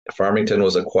Farmington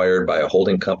was acquired by a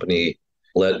holding company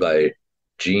led by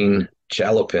Jean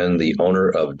Chalopin, the owner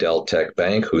of Dell Tech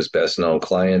Bank, whose best known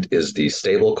client is the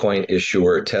stablecoin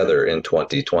issuer Tether in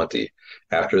 2020.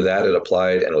 After that, it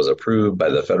applied and was approved by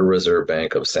the Federal Reserve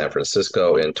Bank of San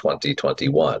Francisco in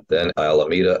 2021. Then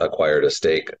Alameda acquired a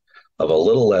stake of a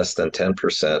little less than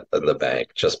 10% in the bank,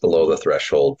 just below the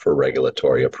threshold for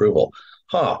regulatory approval.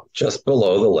 Just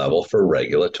below the level for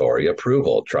regulatory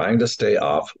approval, trying to stay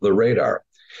off the radar.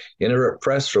 In a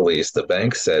press release, the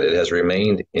bank said it has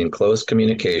remained in close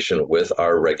communication with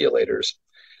our regulators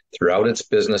throughout its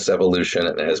business evolution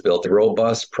and has built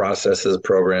robust processes,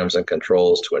 programs, and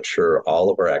controls to ensure all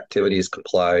of our activities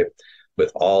comply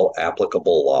with all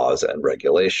applicable laws and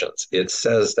regulations. It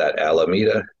says that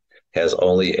Alameda has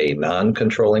only a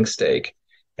non-controlling stake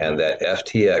and that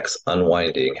FTX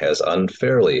unwinding has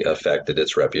unfairly affected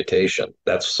its reputation.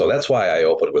 That's why I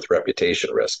opened with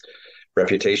reputation risk.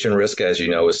 Reputation risk, as you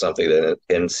know, is something that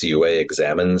NCUA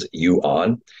examines you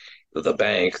on. The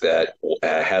bank that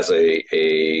has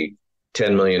a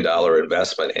 $10 million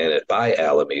investment in it by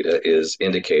Alameda is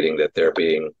indicating that they're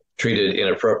being treated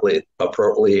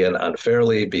inappropriately and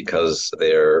unfairly because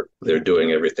they're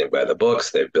doing everything by the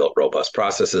books. They've built robust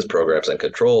processes, programs, and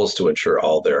controls to ensure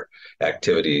all their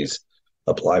activities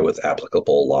apply with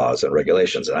applicable laws and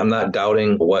regulations. And I'm not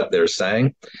doubting what they're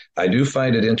saying. I do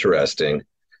find it interesting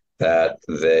that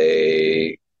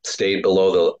they stayed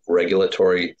below the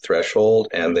regulatory threshold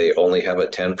and they only have a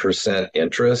 10%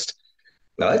 interest.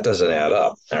 Now, that doesn't add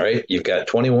up, all right? You've got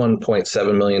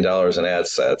 $21.7 million in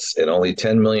assets and only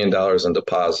 $10 million in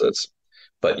deposits,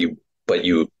 but you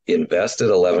invested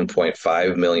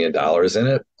 $11.5 million in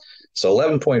it. So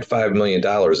 $11.5 million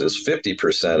is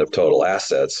 50% of total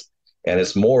assets, and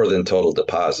it's more than total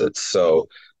deposits. So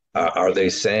are they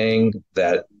saying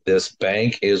that this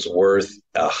bank is worth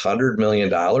 $100 million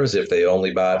if they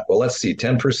only bought, well, let's see,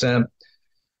 10%,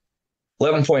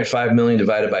 11.5 million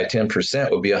divided by 10%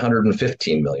 would be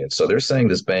 115 million. So they're saying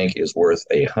this bank is worth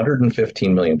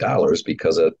 $115 million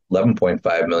because a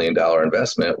 $11.5 million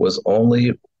investment was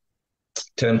only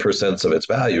 10% of its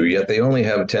value, yet they only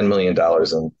have $10 million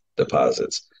in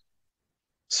deposits.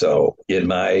 So in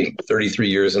my 33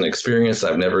 years in experience,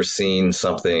 I've never seen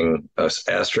something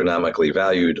astronomically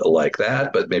valued like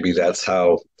that, but maybe that's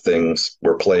how things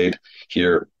were played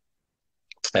here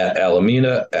at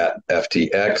Alameda, at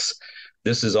FTX.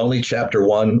 This is only chapter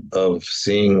one of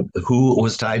seeing who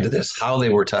was tied to this, how they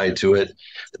were tied to it.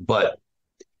 But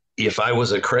if I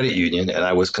was a credit union and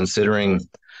I was considering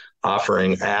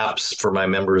offering apps for my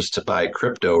members to buy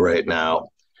crypto right now,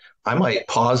 I might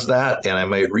pause that and I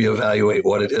might reevaluate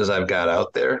what it is I've got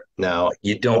out there. Now,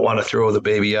 you don't want to throw the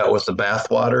baby out with the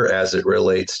bathwater as it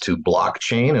relates to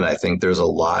blockchain. And I think there's a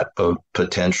lot of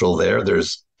potential there.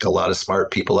 There's a lot of smart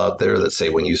people out there that say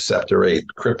when you separate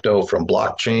crypto from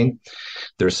blockchain,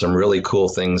 there's some really cool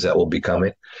things that will be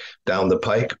coming down the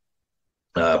pike.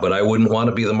 But I wouldn't want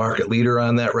to be the market leader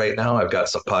on that right now. I've got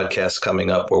some podcasts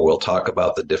coming up where we'll talk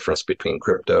about the difference between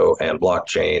crypto and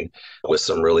blockchain with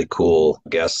some really cool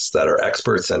guests that are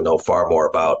experts and know far more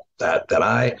about that than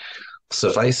I.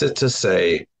 Suffice it to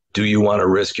say, do you want to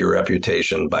risk your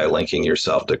reputation by linking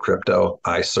yourself to crypto?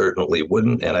 I certainly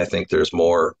wouldn't. And I think there's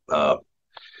more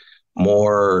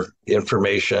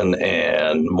information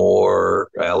and more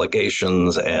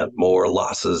allegations and more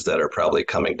losses that are probably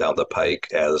coming down the pike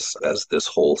as this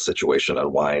whole situation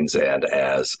unwinds and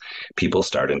as people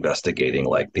start investigating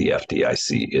like the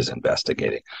FDIC is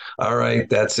investigating. All right,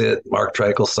 that's it. Mark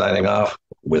Treichel signing off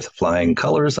with flying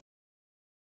colors.